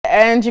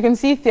and you can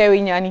see Theory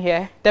Nyani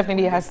here.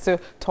 Definitely has to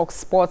talk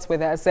sports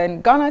with us.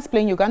 And Ghana is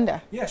playing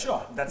Uganda. Yeah,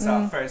 sure. That's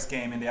our first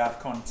game in the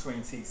AFCON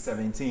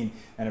 2017,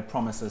 and it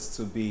promises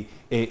to be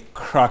a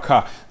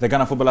cracker. The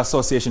Ghana Football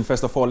Association.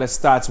 First of all, let's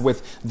start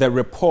with the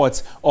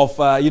report of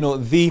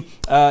the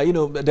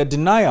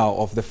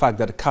denial of the fact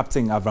that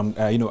Captain Avram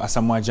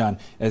Asamoah Gyan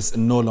is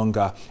no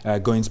longer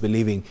going to be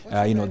leaving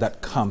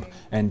that camp.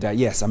 And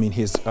yes, I mean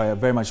he's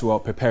very much well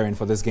preparing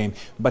for this game.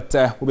 But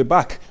we'll be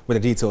back with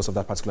the details of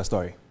that particular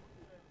story.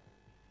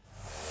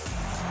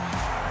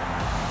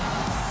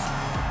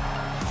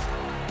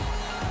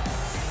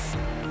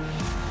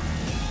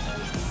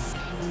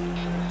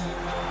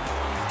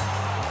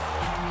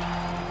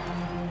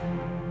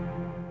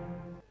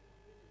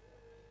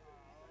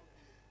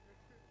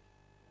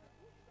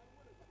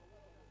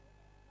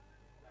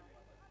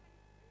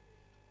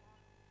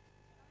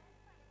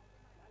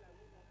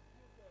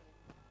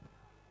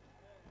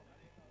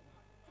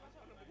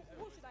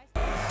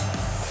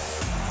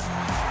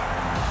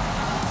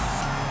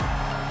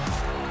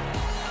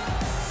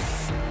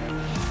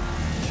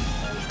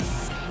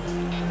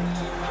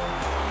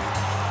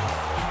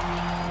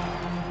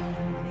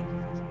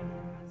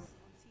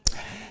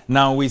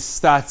 Now we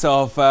start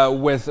off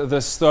with the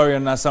story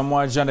on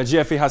Asamoah Gyan. The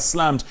GFA has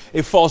slammed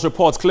a false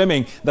report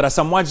claiming that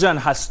Asamoah Gyan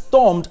has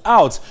stormed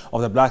out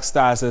of the Black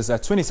Stars'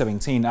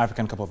 2017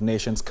 African Cup of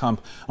Nations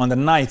camp on the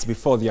night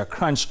before their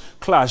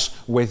clash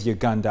with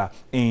Uganda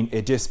in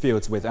a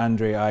dispute with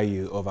Andre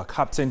Ayew over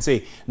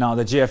captaincy. Now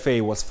the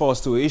GFA was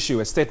forced to issue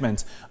a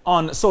statement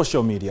on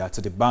social media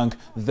to debunk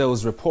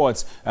those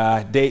reports.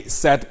 They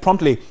said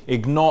promptly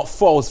ignore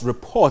false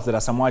reports that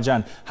Asamoah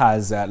Gyan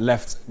has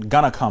left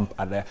Ghana camp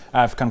at the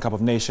African Cup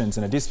of Nations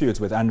in a dispute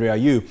with Andre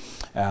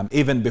Ayew.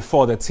 Even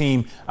before the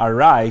team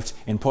arrived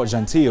in Port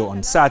Gentil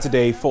on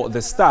Saturday for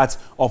the start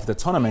of the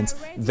tournament,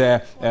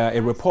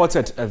 it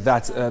reported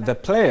that the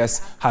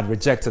players had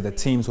rejected the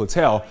team's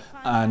hotel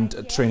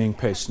and training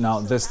pitch.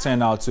 Now this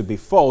turned out to be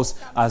false,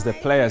 as the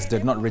players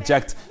did not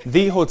reject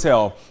the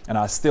hotel and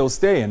are still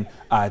staying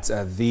at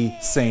the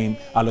same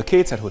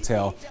allocated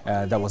hotel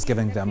that was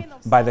given them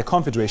by the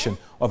Confederation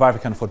of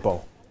African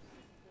Football.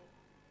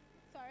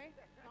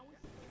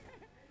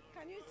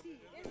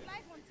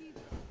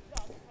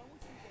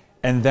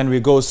 And then we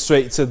go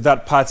straight to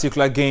that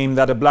particular game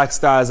that the Black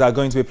Stars are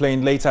going to be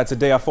playing later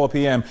today at 4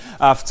 p.m.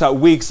 After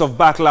weeks of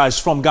backlash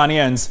from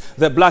Ghanaians,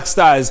 the Black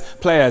Stars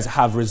players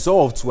have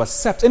resolved to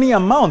accept any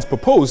amount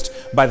proposed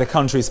by the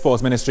country's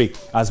sports ministry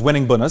as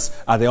winning bonus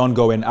at the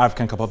ongoing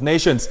African Cup of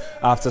Nations.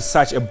 After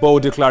such a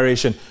bold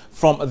declaration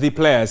from the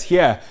players,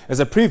 here is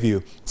a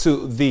preview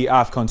to the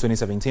AFCON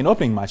 2017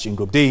 opening match in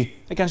Group D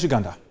against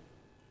Uganda.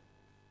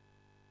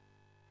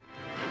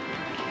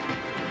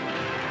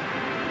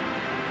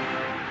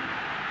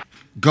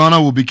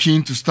 Ghana will be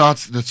keen to start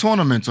the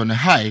tournament on a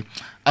high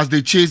as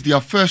they chase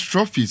their first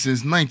trophy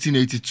since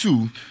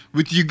 1982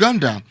 with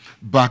Uganda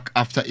back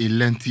after a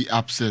lengthy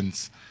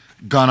absence.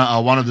 Ghana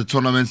are one of the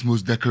tournament's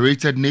most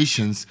decorated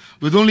nations,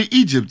 with only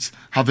Egypt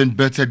having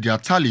bettered their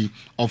tally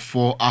of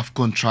 4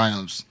 AFCON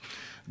triumphs.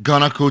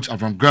 Ghana coach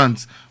Avram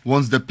Grant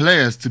wants the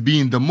players to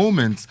be in the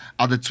moment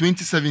at the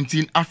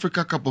 2017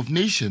 Africa Cup of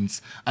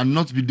Nations and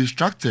not be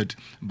distracted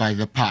by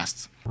the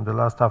past. In the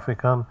last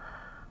African,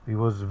 it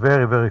was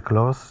very, very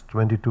close,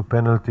 22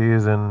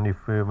 penalties, and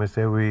if we may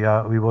say we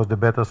was the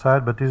better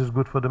side, but this is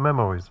good for the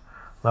memories.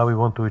 Now we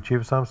want to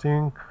achieve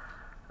something,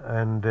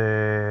 and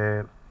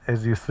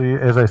as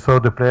I saw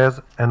the players,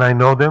 and I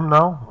know them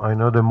now, I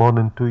know them more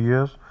than 2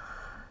 years,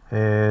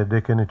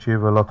 they can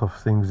achieve a lot of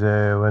things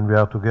when we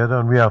are together,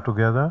 and we are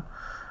together.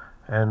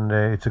 And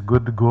it's a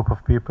good group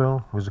of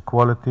people with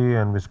quality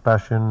and with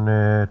passion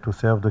to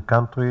serve the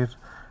countries,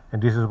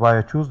 and this is why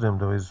I choose them.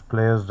 There is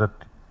players that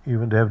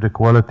even they have the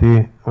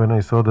quality. When I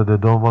saw that they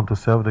don't want to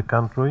serve the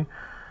country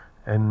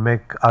and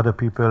make other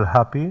people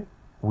happy,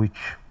 which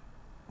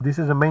this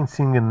is the main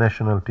thing in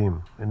national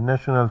team. In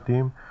national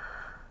team,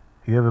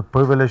 you have a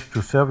privilege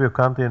to serve your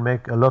country and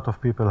make a lot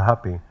of people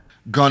happy.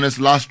 Ghana's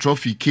last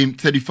trophy came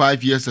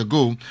 35 years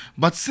ago,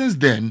 but since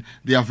then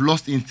they have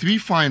lost in 3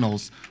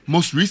 finals,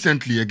 most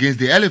recently against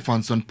the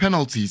Elephants on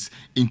penalties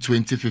in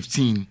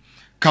 2015.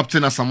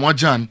 Captain Asamoah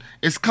Gyan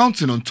is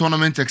counting on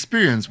tournament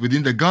experience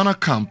within the Ghana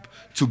camp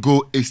to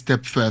go a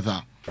step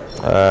further.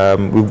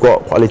 We've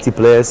got quality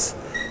players,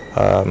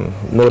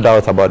 no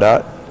doubt about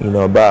that,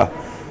 but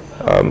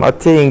I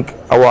think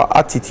our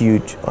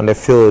attitude on the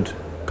field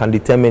can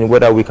determine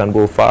whether we can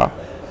go far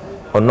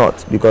or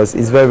not, because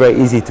it's very,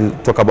 very easy to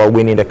talk about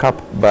winning the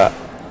cup, but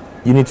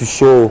you need to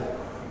show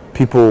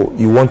people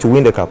you want to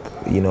win the cup,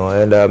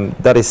 and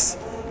that is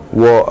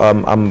what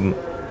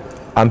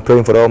I'm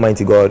praying for the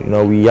Almighty God.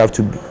 We have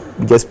to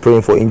be just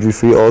praying for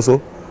injury-free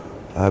also,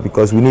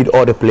 because we need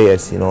all the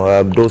players,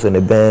 those on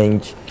the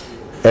bench,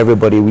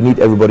 everybody. We need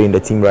everybody in the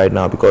team right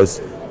now,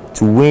 because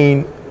to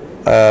win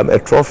a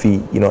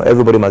trophy,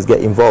 everybody must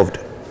get involved,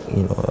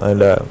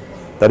 and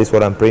that is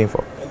what I'm praying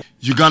for.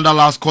 Uganda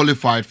last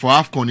qualified for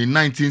AFCON in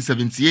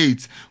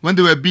 1978 when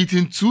they were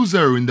beaten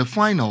 2-0 in the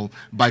final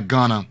by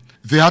Ghana.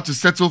 They had to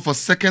settle for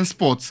second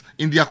spots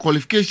in their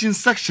qualification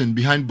section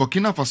behind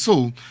Burkina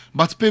Faso,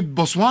 but pipped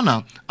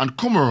Botswana and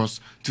Comoros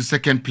to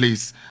second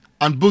place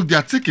and booked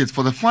their tickets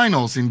for the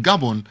finals in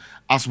Gabon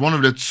as one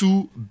of the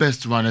two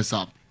best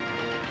runners-up.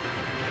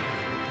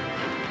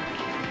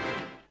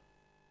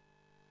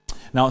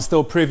 Now,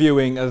 still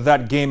previewing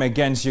that game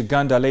against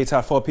Uganda later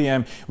at 4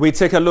 p.m, we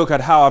take a look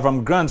at how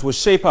Avram Grant will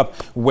shape up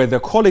with the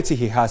quality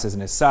he has in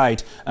his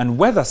side and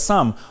whether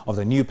some of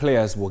the new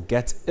players will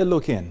get a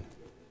look in.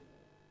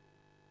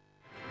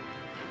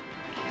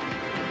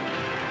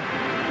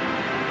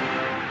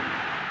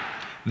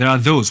 There are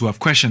those who have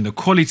questioned the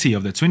quality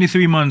of the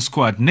 23-man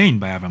squad named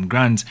by Avram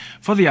Grant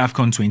for the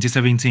AFCON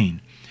 2017.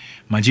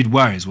 Majid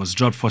Waris was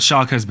dropped for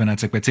Schalke's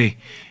Benatekpete,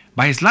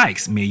 but his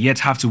likes may yet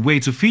have to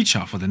wait to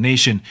feature for the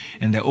nation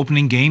in the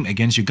opening game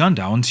against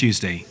Uganda on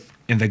Tuesday.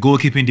 In the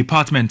goalkeeping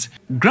department,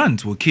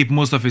 Grant will keep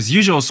most of his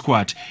usual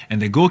squad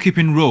and the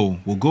goalkeeping role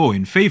will go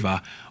in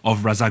favour of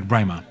Razak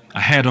Brahima,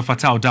 ahead of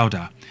Fatal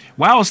Dauda,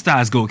 while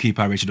Stars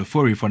goalkeeper Richard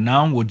Ofori for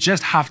now will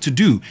just have to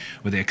do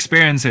with the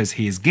experiences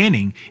he is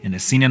gaining in the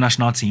senior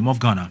national team of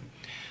Ghana.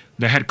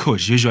 The head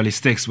coach usually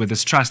sticks with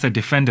his trusted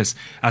defenders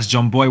as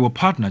John Boy will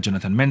partner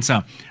Jonathan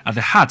Mensah at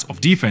the heart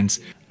of defence,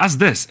 as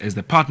this is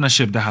the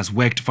partnership that has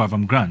worked for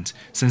Avram Grant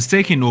since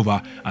taking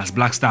over as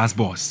Black Stars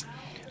boss.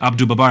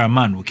 Abdul Babar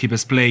Rahman will keep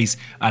his place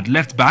at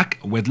left back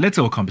with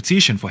little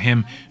competition for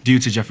him due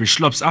to Jeffrey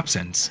Schlupp's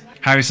absence.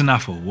 Harrison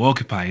Affle will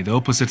occupy the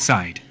opposite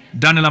side.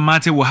 Daniel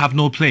Amate will have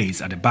no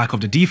place at the back of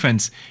the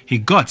defence he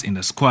got in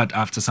the squad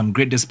after some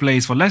great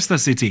displays for Leicester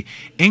City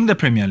in the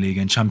Premier League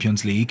and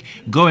Champions League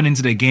going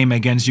into the game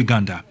against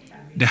Uganda.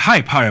 The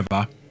hype,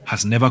 however,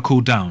 has never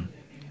cooled down.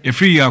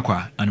 Ifri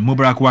Yakwa and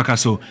Mubarak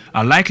Wakaso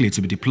are likely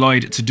to be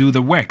deployed to do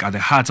the work at the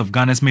heart of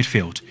Ghana's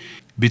midfield.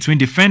 Between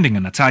defending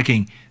and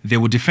attacking, they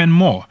will defend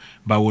more,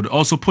 but would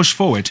also push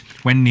forward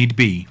when need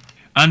be.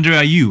 Andre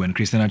Ayew and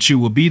Christian Achu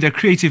will be the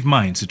creative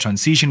minds to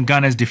transition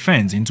Ghana's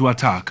defence into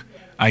attack.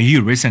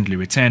 Ayew recently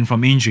returned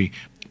from injury,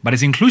 but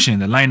his inclusion in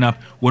the lineup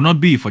will not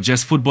be for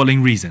just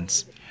footballing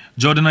reasons.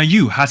 Jordan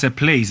Ayew has a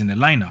place in the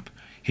lineup.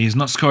 He is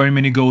not scoring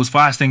many goals for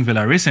Aston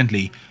Villa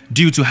recently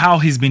due to how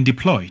he's been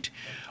deployed.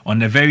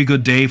 On a very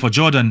good day for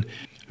Jordan,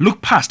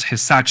 look past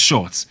his sacked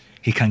shots,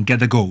 he can get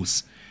the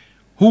goals.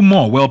 Who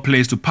more well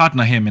placed to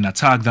partner him in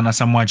attack than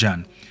Asamoah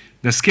Gyan?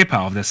 The skipper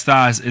of the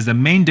Stars is the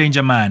main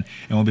danger man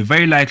and will be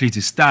very likely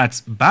to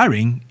start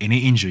barring any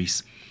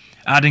injuries.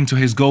 Adding to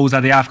his goals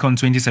at the AFCON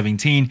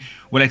 2017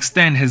 will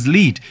extend his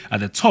lead at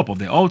the top of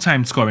the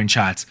all-time scoring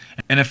charts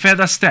and a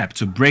further step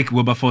to break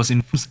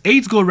Wilberforce's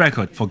 8-goal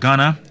record for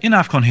Ghana in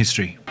AFCON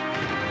history.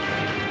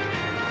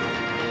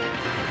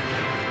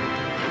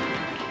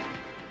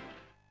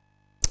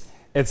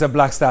 It's a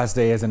Black Stars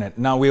Day, isn't it?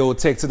 Now we will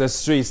take to the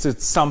streets to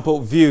sample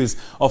views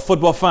of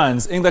football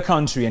fans in the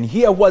country and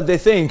hear what they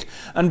think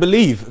and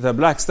believe the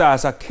Black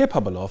Stars are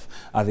capable of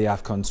at the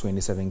AFCON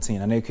 2017.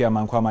 Anekia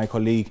Mankwa, my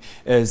colleague,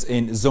 is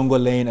in Zongo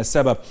Lane, a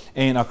suburb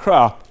in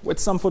Accra, with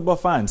some football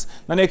fans.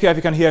 Anekia, if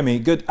you can hear me,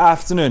 good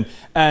afternoon,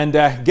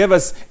 and give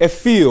us a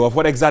feel of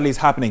what exactly is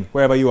happening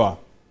wherever you are.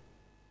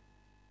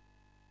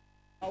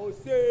 I would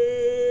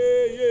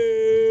say,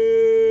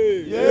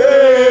 yeah.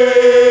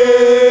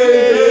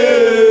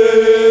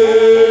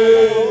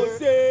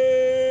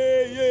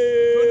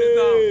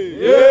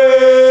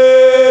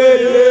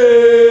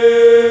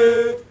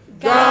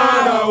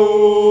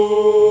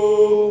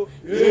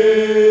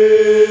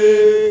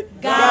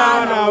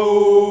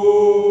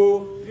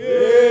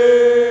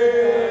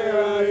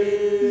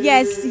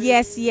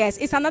 Yes.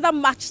 It's another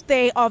match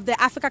day of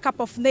the Africa Cup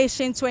of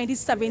Nations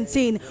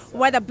 2017,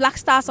 where the Black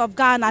Stars of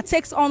Ghana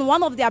takes on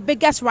one of their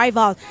biggest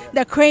rivals,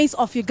 the Cranes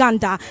of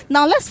Uganda.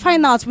 Now let's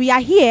find out. We are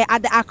here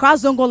at the Accra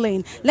Zongo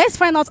Lane. Let's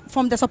find out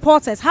from the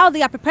supporters how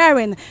they are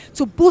preparing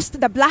to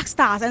boost the Black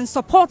Stars and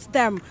support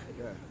them.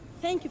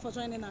 Thank you for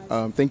joining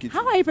us. Thank you.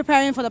 How are you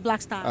preparing for the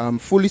Black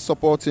Stars? Fully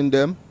supporting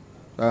them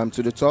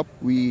to the top.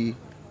 We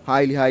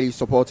highly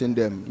supporting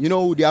them. You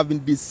know, they have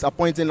been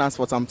disappointing us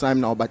for some time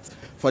now, but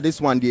for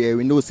this one day,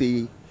 we know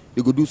say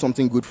they could do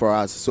something good for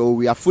us. So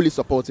we are fully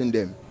supporting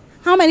them.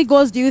 How many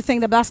goals do you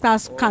think the Black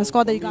Stars can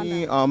score the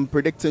Uganda? I'm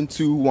predicting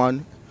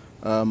 2-1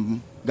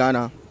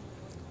 Ghana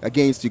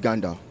against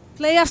Uganda.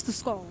 Players to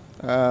score?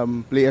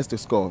 Players to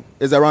score.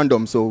 It's a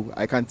random, so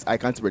I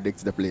can't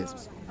predict the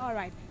players. All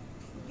right.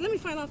 Let me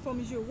find out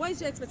from you. What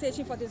is your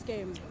expectation for this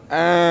game?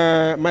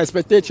 My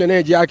expectation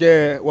is that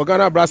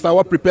Ghana Black Stars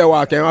will prepare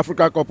for the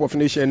Africa Cup of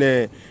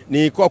Nations.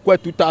 Ni kwa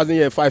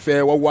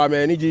 2005 wa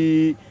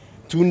ni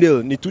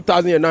 2-0. Ni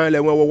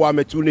 2009 wa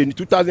 2-0. Ni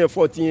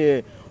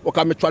 2014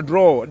 wakame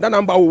draw. That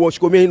number was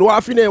coming. No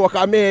afine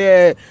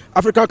wakame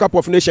African Cup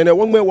of Nations.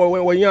 One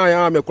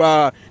ya me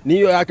kwa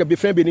ni ya ke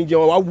befriend Benin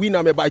wa win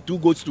am by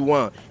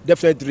 2-1.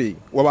 Definitely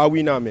wa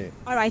win am.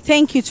 All right,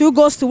 thank you.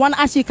 2-1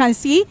 as you can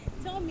see.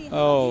 Tell me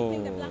how do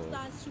you think the Black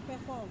Stars should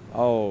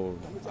perform?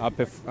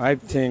 I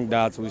think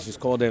that we should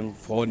score them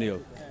 4-0.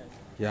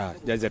 Yeah,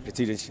 there's a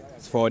petition.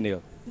 It's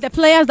 4-0. The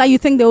players that you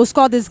think they will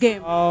score this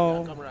game?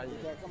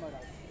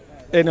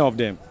 Any of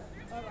them.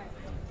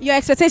 Your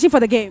expectation for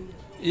the game?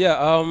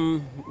 Yeah,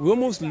 we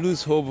almost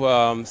lose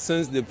hope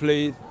since they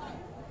played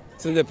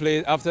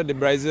after the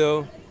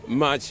Brazil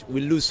match.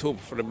 We lose hope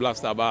for the Black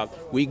Star,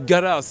 but we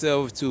gather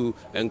ourselves to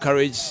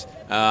encourage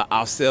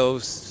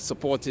ourselves,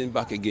 supporting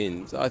back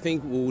again. So I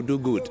think we will do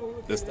good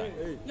this time.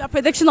 Your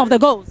prediction of the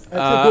goals?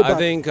 I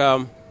think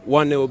 1-0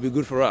 will be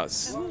good for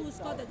us. And who will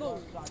score the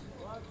goal?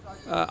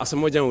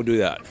 Asamoah will do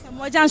that.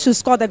 Asamoah should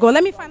score the goal.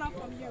 Let me find out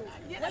from you.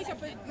 What is your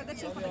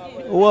prediction for the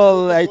game?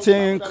 Well, I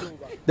think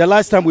the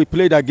last time we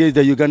played against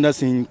the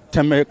Ugandans in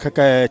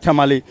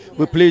Tamale,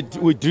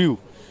 we drew.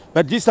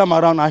 But this time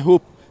around, I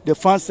hope the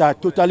fans are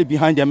totally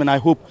behind them, and I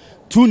hope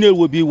 2-0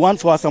 will be one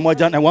for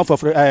Asamoah and one for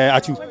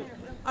Achu.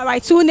 All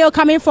right, 2-0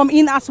 coming from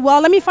in as well.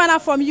 Let me find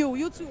out from you.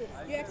 You two,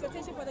 your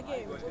expectation for the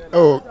game?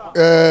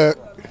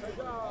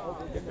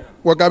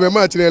 Wakame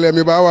match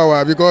me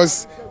bawa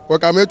because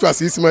Wakame to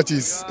 6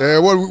 matches.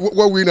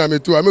 What win am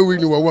two? I may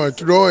win one.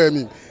 Draw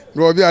me.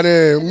 No be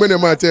ane mene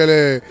match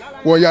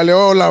wo yale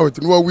all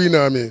out. No win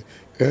am.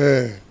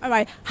 All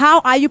right. How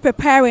are you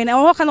preparing, and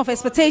what kind of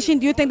expectation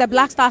do you think the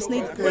Black Stars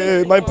need?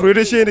 My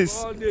prediction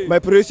is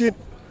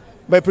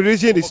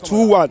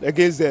 2-1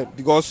 against them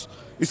because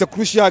it's a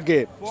crucial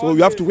game. So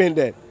you have to win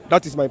there.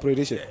 That is my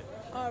prediction.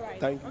 All right.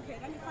 Thank you. Okay.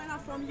 Let me find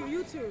out from you.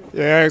 You two.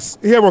 Yes.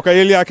 Here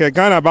Wakayelia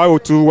Ghana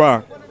about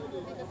 2-1.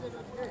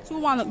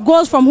 2-1.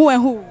 Goals from who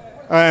and who?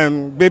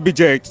 Baby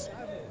Jet.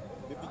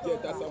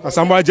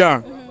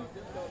 Asamoah.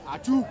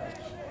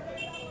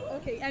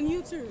 Okay, and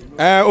you too.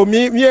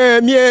 Me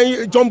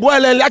John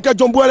Boyle like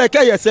John Boyle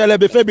ke yesele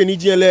be fe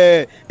beniji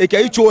ele e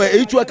ke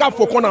icho ka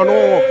for corner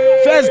no.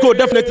 First goal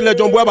definitely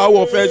John Boyle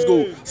ba first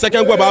goal.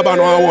 Second goal ba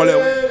no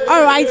awole.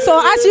 All right, so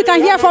as you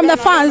can hear from the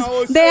fans,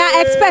 they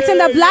are expecting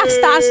the Black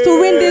Stars to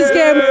win this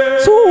game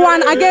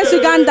 2-1 against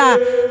Uganda.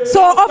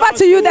 So over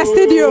to you, the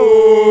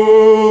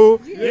studio.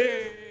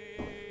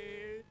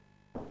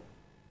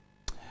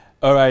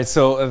 All right,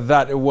 so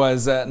that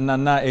was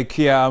Nana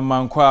Ekia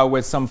Mankwa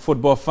with some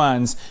football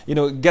fans,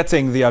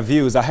 getting their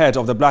views ahead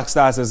of the Black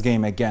Stars'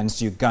 game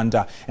against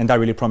Uganda. And that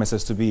really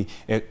promises to be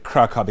a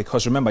cracker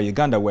because remember,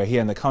 Uganda were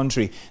here in the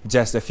country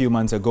just a few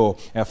months ago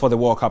for the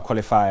World Cup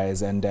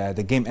qualifiers, and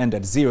the game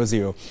ended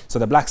 0-0. So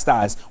the Black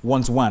Stars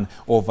once won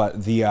over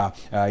the,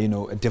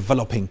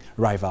 developing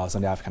rivals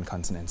on the African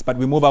continent. But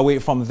we move away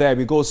from there.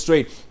 We go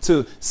straight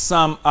to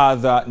some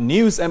other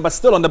news, but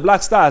still on the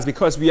Black Stars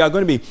because we are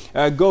going to be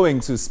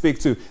going to speak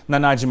to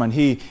Nana Ajiman.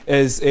 He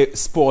is a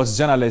sports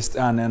journalist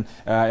and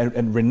a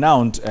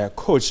renowned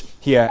coach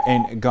here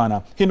in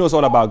Ghana. He knows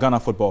all about Ghana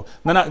football.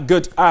 Nana,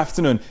 good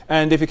afternoon.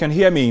 And if you can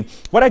hear me,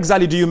 what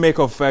exactly do you make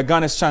of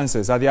Ghana's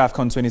chances at the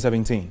AFCON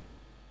 2017?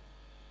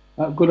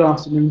 Good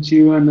afternoon to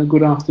you and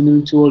good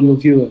afternoon to all your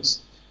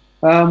viewers.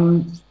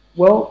 The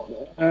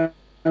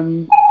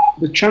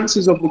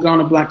chances of the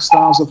Ghana Black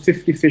Stars are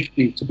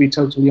 50-50, to be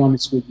totally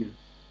honest with you.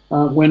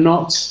 We're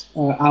not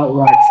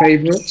outright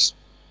favourites.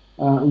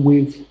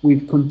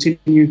 We've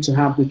continued to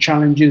have the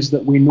challenges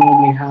that we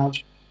normally have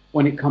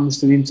when it comes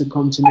to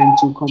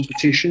intercontinental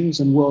competitions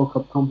and World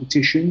Cup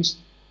competitions.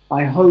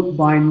 I hope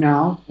by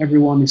now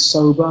everyone is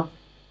sober,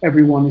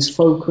 everyone is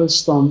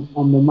focused on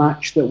the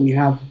match that we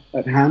have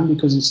at hand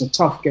because it's a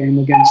tough game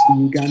against the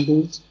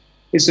Ugandans.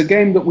 It's a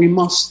game that we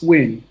must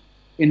win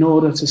in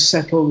order to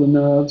settle the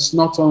nerves,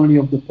 not only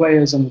of the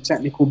players on the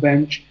technical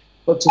bench,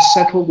 but to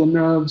settle the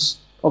nerves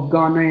of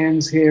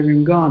Ghanaians here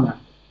in Ghana.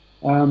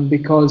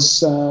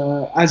 Because,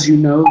 as you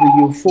know, the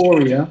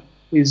euphoria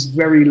is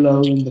very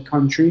low in the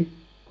country.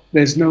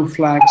 There's no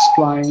flags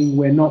flying.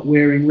 We're not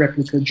wearing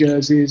replica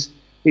jerseys.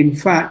 In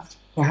fact,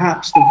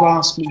 perhaps the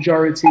vast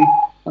majority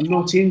are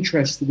not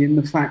interested in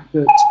the fact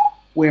that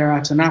we're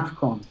at an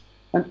AFCON.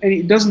 And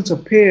it doesn't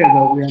appear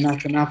that we're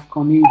at an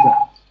AFCON either.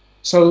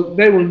 So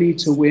they will need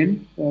to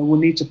win. We'll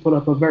need to put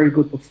up a very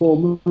good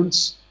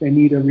performance. They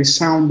need a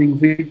resounding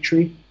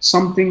victory,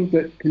 something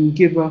that can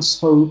give us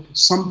hope,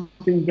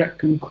 something that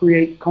can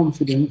create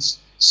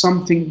confidence,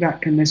 something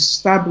that can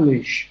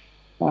establish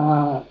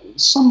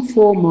some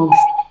form of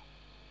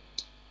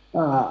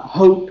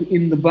hope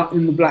in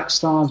the Black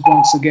Stars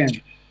once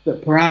again,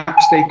 that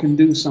perhaps they can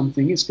do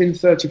something. It's been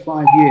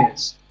 35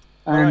 years,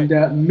 and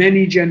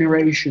many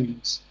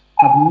generations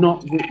have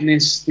not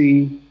witnessed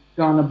the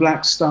Ghana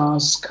Black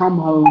Stars come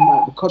home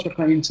at the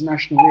Kotoka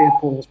International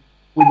Airport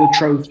with a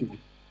trophy.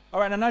 All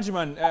right,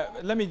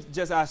 Nanajiman, let me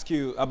just ask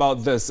you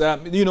about this.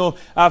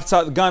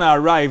 After Ghana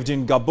arrived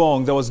in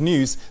Gabon, there was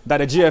news that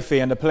the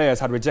GFA and the players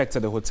had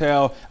rejected the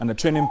hotel and the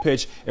training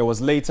pitch. It was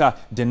later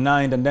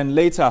denied. And then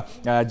later,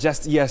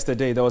 just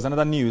yesterday, there was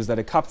another news that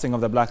the captain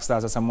of the Black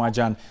Stars,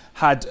 Asamoah,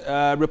 had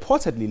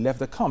reportedly left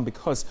the camp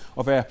because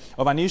of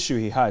an issue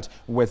he had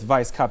with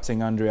Vice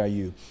Captain Andre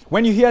Ayew.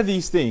 When you hear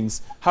these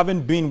things,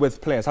 having been with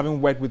players,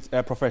 having worked with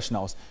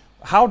professionals,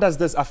 how does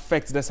this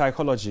affect the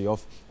psychology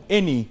of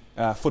any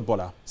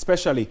footballer,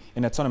 especially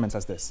in a tournament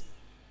as this?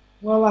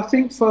 Well, I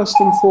think first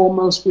and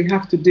foremost, we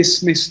have to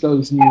dismiss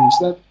those news.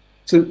 That,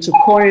 to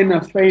coin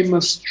a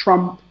famous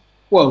Trump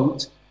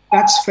quote,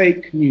 that's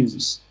fake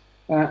news.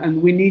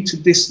 And we need to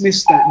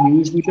dismiss that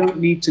news. We don't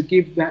need to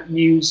give that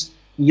news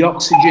the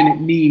oxygen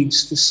it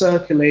needs to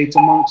circulate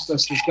amongst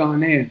us as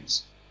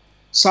Ghanaians.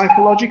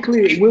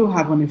 Psychologically, it will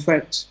have an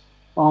effect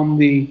on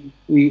the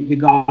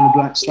Ghana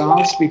Black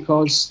Stars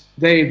because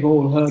they've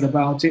all heard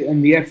about it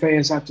and the FA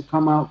has had to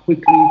come out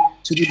quickly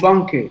to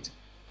debunk it.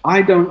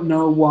 I don't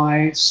know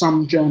why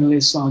some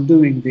journalists are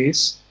doing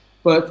this,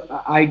 but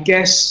I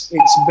guess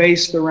it's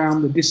based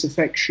around the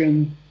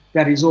disaffection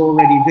that is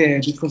already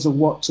there because of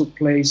what took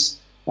place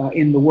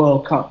in the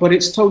World Cup. But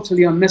it's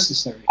totally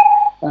unnecessary.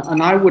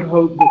 And I would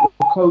hope that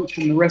the coach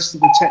and the rest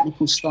of the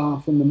technical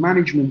staff and the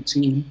management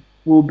team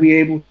will be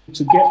able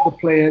to get the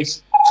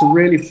players to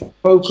really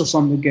focus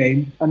on the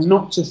game and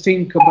not to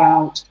think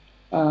about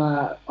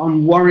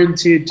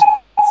unwarranted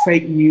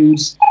fake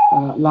news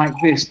like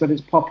this that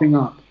is popping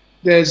up.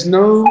 There's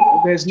no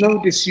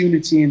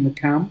disunity in the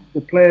camp.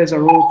 The players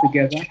are all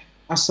together.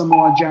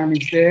 Asamoah Gyan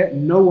is there.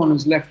 No one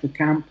has left the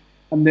camp,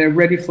 and they're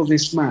ready for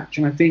this match.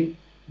 And I think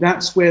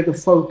that's where the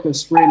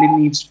focus really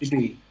needs to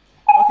be.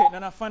 Okay,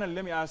 Nana, finally,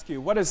 let me ask you,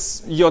 what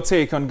is your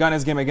take on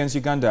Ghana's game against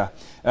Uganda?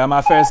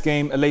 Our first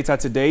game later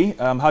today.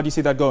 How do you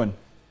see that going?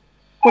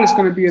 Well, it's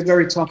going to be a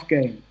very tough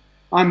game.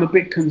 I'm a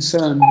bit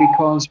concerned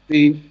because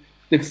the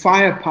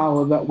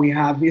firepower that we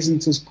have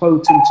isn't as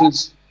potent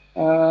as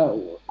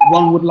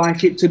one would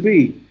like it to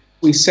be.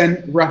 We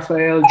sent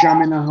Raphael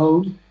Jamina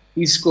home.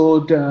 He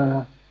scored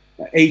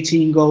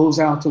 18 goals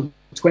out of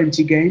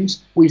 20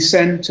 games. We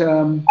sent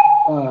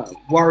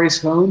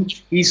Waris home.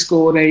 He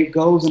scored 8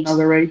 goals,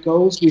 another 8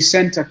 goals. We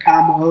sent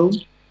Akam home.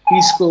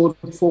 He scored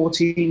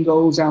 14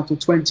 goals out of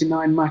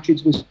 29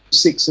 matches with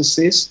 6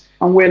 assists.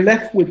 And we're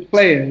left with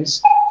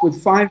players,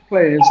 with 5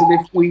 players, and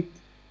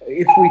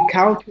if we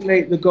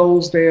calculate the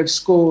goals they have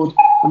scored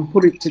and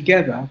put it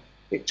together,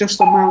 it just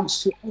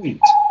amounts to 8.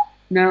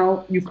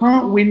 Now, you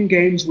can't win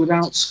games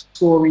without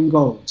scoring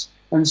goals.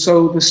 And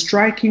so the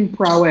striking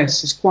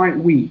prowess is quite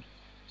weak.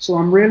 So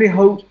I'm really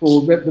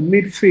hopeful that the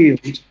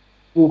midfield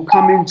will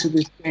come into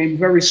this game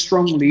very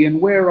strongly,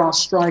 and where our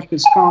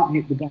strikers can't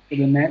hit the back of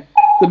the net,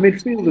 the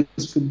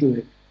midfielders could do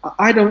it.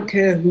 I don't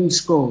care who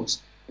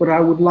scores, but I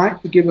would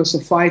like to give us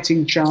a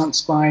fighting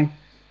chance by,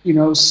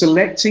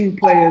 selecting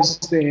players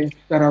there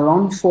that are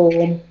on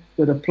form,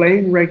 that are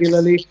playing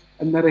regularly,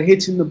 and that are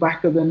hitting the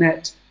back of the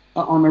net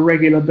on a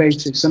regular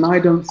basis. And I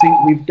don't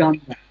think we've done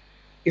that.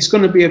 It's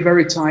going to be a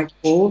very tight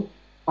ball.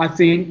 I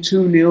think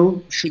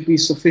 2-0 should be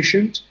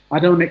sufficient. I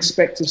don't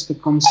expect us to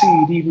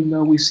concede, even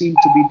though we seem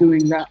to be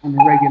doing that on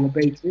a regular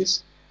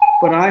basis.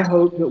 But I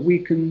hope that we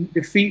can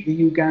defeat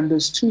the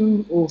Ugandans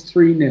 2 or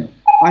 3-0.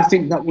 I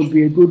think that would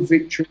be a good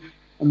victory,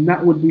 and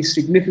that would be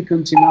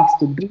significant enough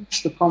to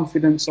boost the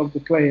confidence of the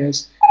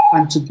players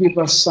and to give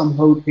us some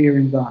hope here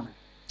in Ghana.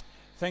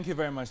 Thank you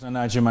very much, Nana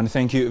Agyemang.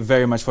 Thank you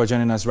very much for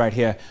joining us right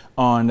here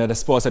on the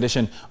Sports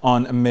Edition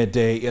on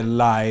Midday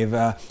Live.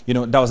 That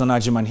was Nana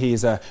Agyemang. He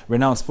is a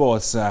renowned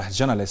sports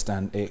journalist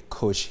and a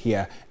coach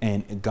here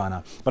in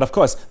Ghana. But of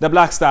course, the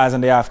Black Stars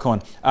and the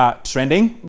AFCON are trending.